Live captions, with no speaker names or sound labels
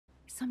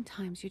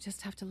Sometimes you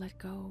just have to let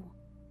go.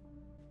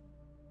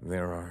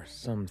 There are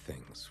some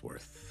things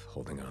worth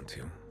holding on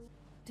to.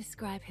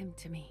 Describe him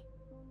to me.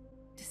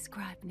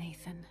 Describe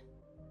Nathan.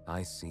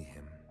 I see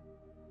him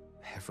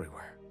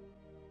everywhere.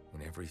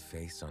 In every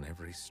face on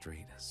every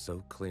street,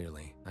 so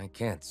clearly. I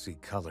can't see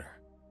color,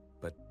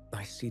 but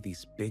I see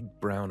these big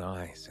brown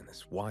eyes and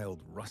this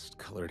wild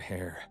rust-colored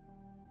hair.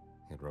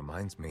 It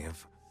reminds me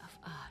of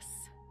us.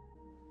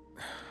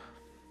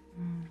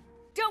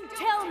 Don't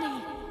tell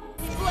me!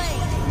 Explain!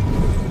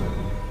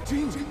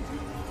 Jean!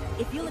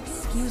 If you'll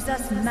excuse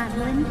us,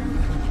 Madalyn.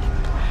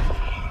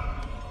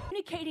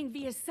 Communicating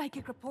via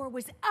psychic rapport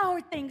was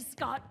our thing,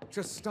 Scott.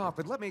 Just stop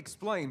and let me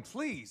explain,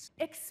 please.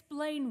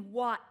 Explain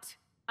what?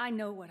 I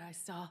know what I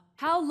saw.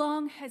 How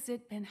long has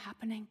it been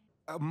happening?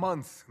 A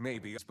month,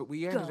 maybe, but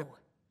we ended up...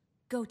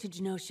 Go to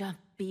Genosha.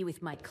 Be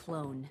with my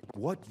clone.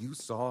 What you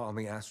saw on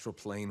the astral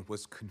plane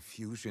was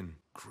confusion,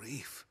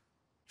 grief.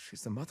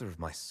 She's the mother of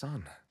my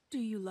son. Do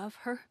you love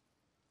her?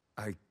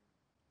 I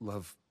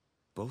love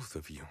both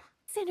of you.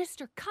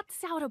 Sinister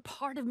cuts out a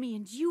part of me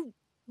and you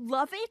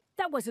love it?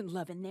 That wasn't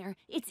love in there.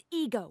 It's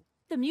ego.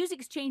 The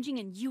music's changing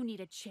and you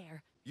need a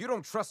chair. You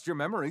don't trust your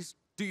memories.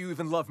 Do you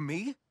even love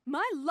me?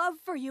 My love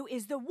for you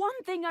is the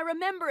one thing I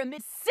remember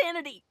amid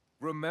sanity.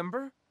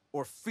 Remember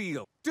or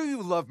feel? Do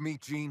you love me,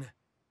 Jean?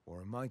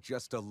 Or am I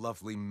just a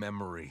lovely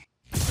memory?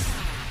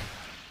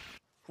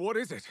 What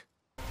is it?